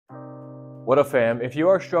What up, fam? If you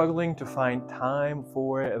are struggling to find time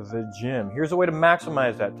for the gym, here's a way to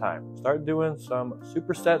maximize that time. Start doing some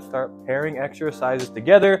supersets, start pairing exercises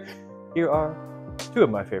together. Here are two of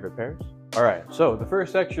my favorite pairs. All right, so the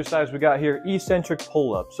first exercise we got here, eccentric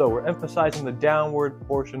pull-up. So we're emphasizing the downward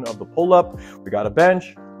portion of the pull-up. We got a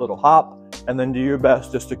bench, little hop, and then do your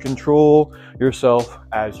best just to control yourself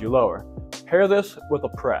as you lower. Pair this with a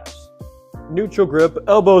press. Neutral grip,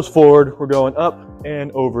 elbows forward. We're going up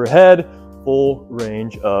and overhead, full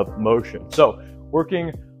range of motion. So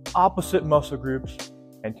working opposite muscle groups,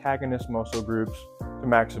 antagonist muscle groups to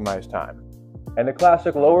maximize time. And the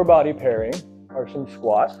classic lower body pairing are some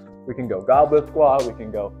squats. We can go goblet squat, we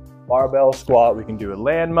can go barbell squat, we can do a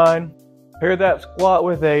landmine. Pair that squat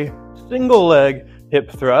with a single leg hip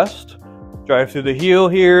thrust. Drive through the heel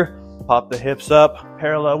here, pop the hips up,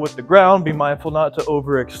 parallel with the ground. Be mindful not to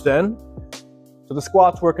overextend. So the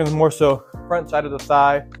squat's working more so front side of the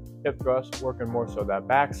thigh, hip thrust working more so that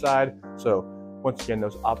back side. So once again,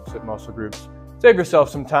 those opposite muscle groups. Save yourself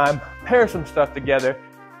some time, pair some stuff together,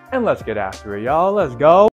 and let's get after it, y'all. Let's go.